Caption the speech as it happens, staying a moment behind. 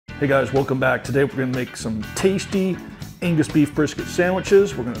Hey guys, welcome back. Today we're gonna make some tasty Angus beef brisket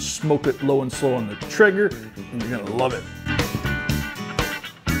sandwiches. We're gonna smoke it low and slow on the Traeger, and you're gonna love it.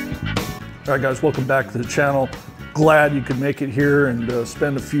 All right guys, welcome back to the channel. Glad you could make it here and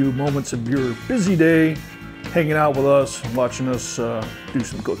spend a few moments of your busy day hanging out with us and watching us do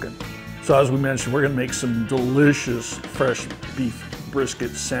some cooking. So as we mentioned, we're gonna make some delicious fresh beef brisket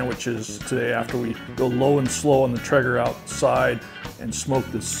sandwiches today after we go low and slow on the Traeger outside and smoke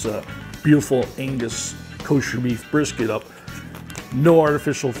this beautiful Angus kosher beef brisket up. No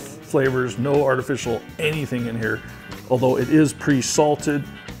artificial flavors, no artificial anything in here, although it is pre-salted.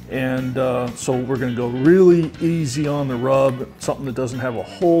 And so we're gonna go really easy on the rub, something that doesn't have a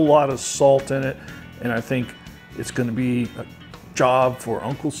whole lot of salt in it. And I think it's gonna be a job for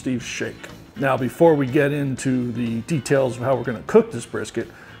Uncle Steve's shake. Now, before we get into the details of how we're gonna cook this brisket,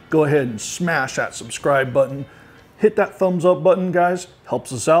 go ahead and smash that subscribe button. Hit that thumbs up button, guys.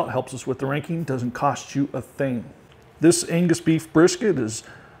 Helps us out, helps us with the ranking, doesn't cost you a thing. This Angus beef brisket is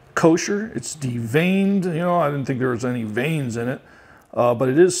kosher, it's deveined. You know, I didn't think there was any veins in it, but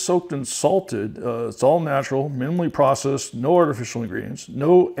it is soaked and salted. It's all natural, minimally processed, no artificial ingredients,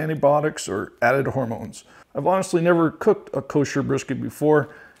 no antibiotics or added hormones. I've honestly never cooked a kosher brisket before,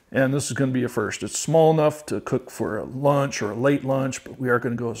 and this is gonna be a first. It's small enough to cook for a lunch or a late lunch, but we are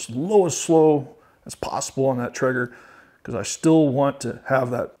gonna go as slow as possible on that Traeger because I still want to have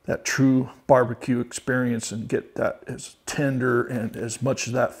that true barbecue experience and get that as tender and as much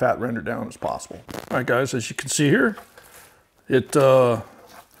of that fat rendered down as possible. All right guys, as you can see here, I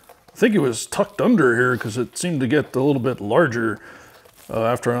think it was tucked under here because it seemed to get a little bit larger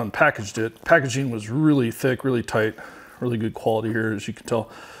after I unpackaged it. Packaging was really thick, really tight, really good quality here, as you can tell.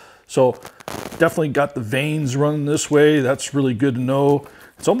 So definitely got the veins running this way. That's really good to know.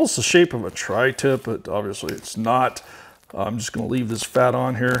 It's almost the shape of a tri-tip, but obviously it's not. I'm just gonna leave this fat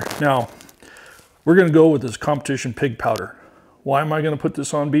on here. Now, we're gonna go with this competition pig powder. Why am I gonna put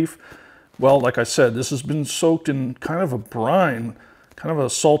this on beef? Well, like I said, this has been soaked in kind of a brine, kind of a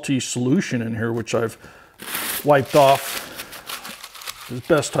salty solution in here, which I've wiped off as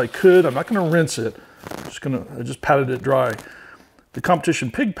best I could. I'm not gonna rinse it. I just patted it dry. The competition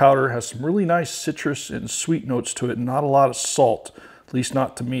pig powder has some really nice citrus and sweet notes to it, and not a lot of salt, at least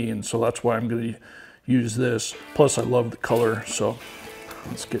not to me, and so that's why I'm going to use this. Plus, I love the color, so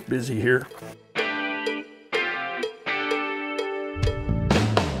let's get busy here.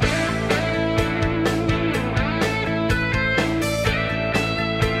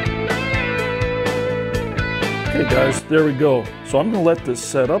 Okay guys, there we go. So I'm going to let this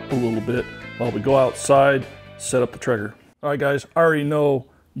set up a little bit while we go outside, set up the Traeger. All right guys, I already know,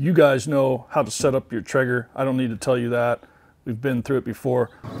 you guys know how to set up your Traeger. I don't need to tell you that. We've been through it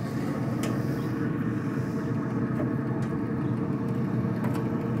before.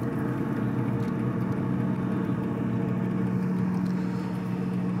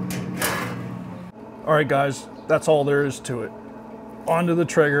 All right guys, that's all there is to it. Onto the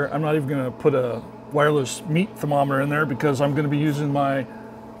Traeger. I'm not even gonna put a wireless meat thermometer in there because I'm gonna be using my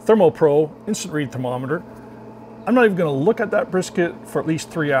ThermoPro instant read thermometer. I'm not even gonna look at that brisket for at least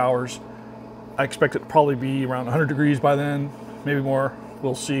 3 hours. I expect it to probably be around 100 degrees by then, maybe more,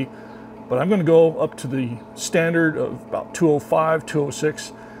 we'll see. But I'm gonna go up to the standard of about 205,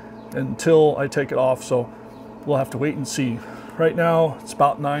 206 until I take it off, so we'll have to wait and see. Right now, it's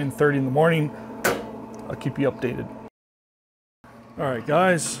about 9:30 in the morning. I'll keep you updated. All right,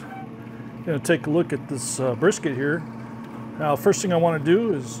 guys, I'm gonna take a look at this brisket here. Now, first thing I wanna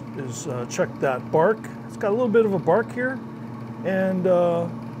do is check that bark. It's got a little bit of a bark here, and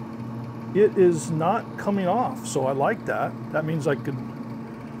it is not coming off, so I like that. That means I could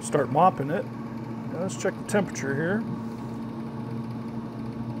start mopping it. Now let's check the temperature here.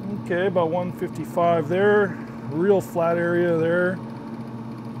 Okay, about 155 there. Real flat area there.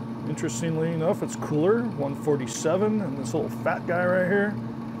 Interestingly enough, it's cooler, 147, and this little fat guy right here.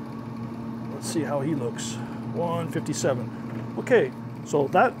 Let's see how he looks, 157. Okay, so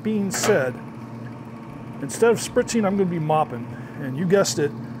that being said, instead of spritzing, I'm gonna be mopping, and you guessed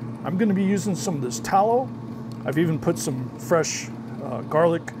it, I'm going to be using some of this tallow. I've even put some fresh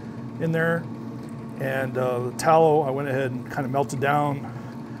garlic in there. And the tallow, I went ahead and kind of melted down,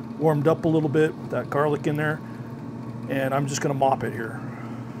 warmed up a little bit with that garlic in there. And I'm just going to mop it here.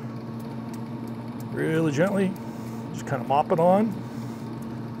 Really gently, just kind of mop it on.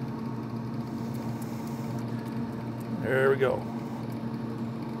 There we go.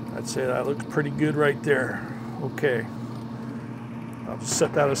 I'd say that looks pretty good right there. Okay. I'll just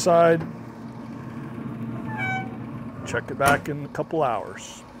set that aside. Check it back in a couple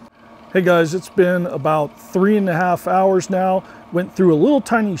hours. Hey guys, it's been about 3.5 hours now. Went through a little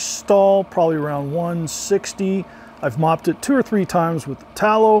tiny stall, probably around 160. I've mopped it 2 or 3 times with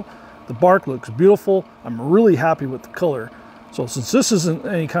tallow. The bark looks beautiful. I'm really happy with the color. So since this isn't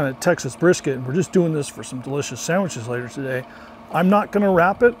any kind of Texas brisket, and we're just doing this for some delicious sandwiches later today, I'm not gonna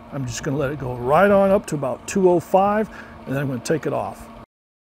wrap it. I'm just gonna let it go right on up to about 205, and then I'm gonna take it off.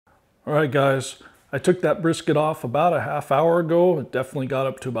 All right guys, I took that brisket off about a half hour ago. It definitely got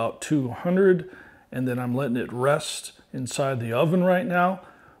up to about 200, and then I'm letting it rest inside the oven right now.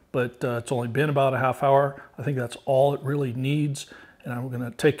 But it's only been about a half hour. I think that's all it really needs. And I'm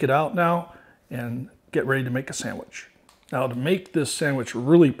gonna take it out now and get ready to make a sandwich. Now to make this sandwich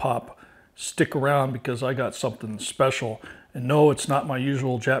really pop, stick around because I got something special. And no, it's not my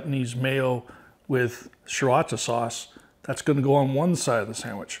usual Japanese mayo with sriracha sauce. That's gonna go on one side of the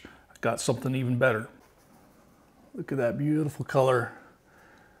sandwich. I got something even better. Look at that beautiful color.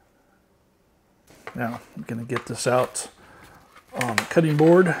 Now I'm gonna get this out on the cutting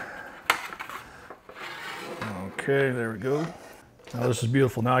board. Okay, there we go. Now this is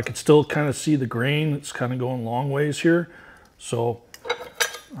beautiful. Now I can still kind of see the grain. It's kind of going long ways here. So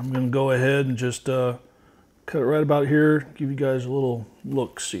I'm gonna go ahead and just cut it right about here. Give you guys a little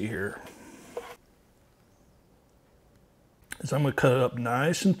look-see here. Is I'm gonna cut it up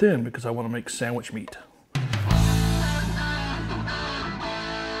nice and thin because I want to make sandwich meat.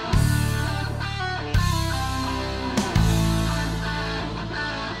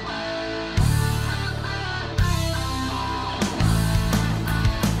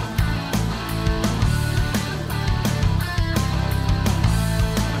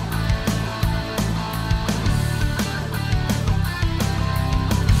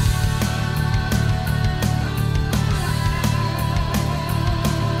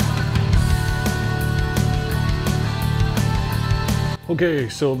 Okay,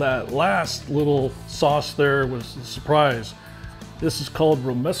 so that last little sauce there was a surprise. This is called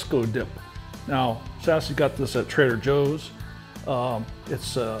romesco dip. Now, Sassy got this at Trader Joe's.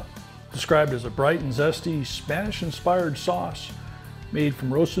 It's described as a bright and zesty Spanish-inspired sauce made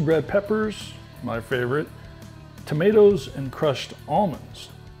from roasted red peppers, my favorite, tomatoes, and crushed almonds.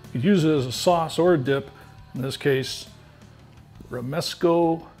 You could use it as a sauce or a dip. In this case,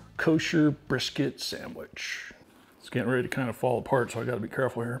 romesco kosher brisket sandwich. It's getting ready to kind of fall apart, so I got to be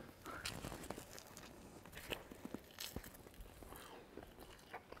careful here.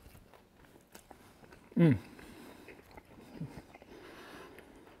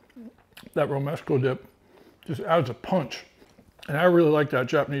 That romesco dip just adds a punch. And I really like that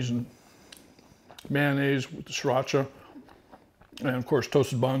Japanese mayonnaise with the sriracha. And of course,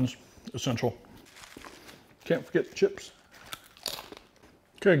 toasted buns, essential. Can't forget the chips.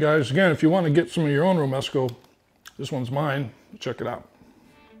 Okay guys, again, if you want to get some of your own romesco, this one's mine. Check it out.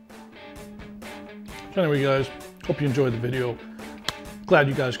 So anyway, guys, hope you enjoyed the video. Glad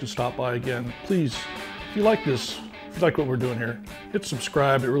you guys could stop by again. Please, if you like this, if you like what we're doing here, hit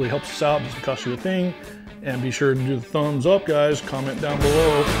subscribe. It really helps us out. It doesn't cost you a thing. And be sure to do the thumbs up, guys. Comment down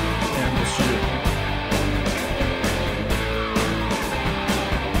below.